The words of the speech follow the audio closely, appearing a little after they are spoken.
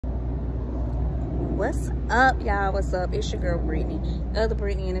What's up, y'all? What's up? It's your girl Brittany. Other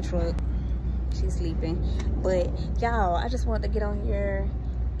Brittany in the truck. She's sleeping. But y'all, I just wanted to get on here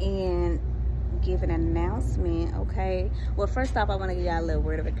and give an announcement, okay? Well, first off, I want to give y'all a little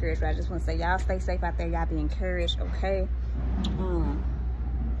word of encouragement. I just want to say y'all stay safe out there. Y'all be encouraged, okay?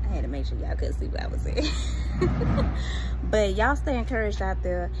 I had to make sure y'all couldn't see what I was saying. But y'all stay encouraged out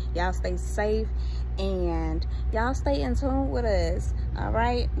there. Y'all stay safe. And y'all stay in tune with us, all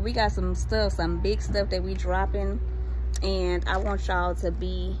right? We got some stuff, some big stuff that we dropping, and I want y'all to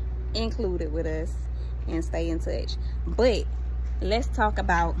be included with us and stay in touch. But let's talk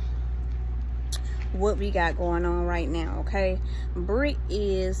about what we got going on right now, okay? Britt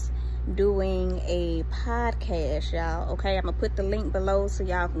is doing a podcast, y'all, okay? I'm gonna put the link below so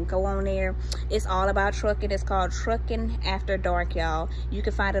y'all can go on there. It's all about trucking. It's called Trucking After Dark, y'all. You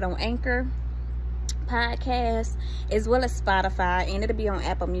can find it on Anchor podcast as well as Spotify, and it'll be on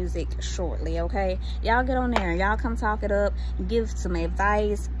Apple Music shortly, okay? Y'all get on there, y'all come talk it up, give some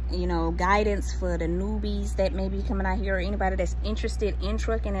advice, you know, guidance for the newbies that may be coming out here, or anybody that's interested in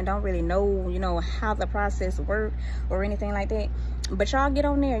trucking and don't really know, you know, how the process work or anything like that. But y'all get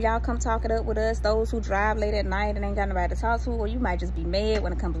on there, y'all come talk it up with us. Those who drive late at night and ain't got nobody to talk to, or you might just be mad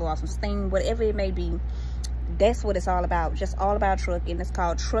when it comes to blow off some steam, whatever it may be. That's what it's all about. Just all about trucking. It's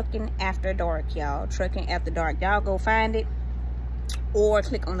called Trucking After Dark, y'all. Trucking After Dark. Y'all go find it or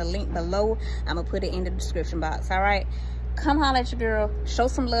click on the link below. I'm gonna put it in the description box, all right? Come holler at your girl. Show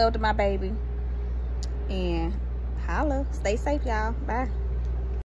some love to my baby. And holla. Stay safe, y'all. Bye.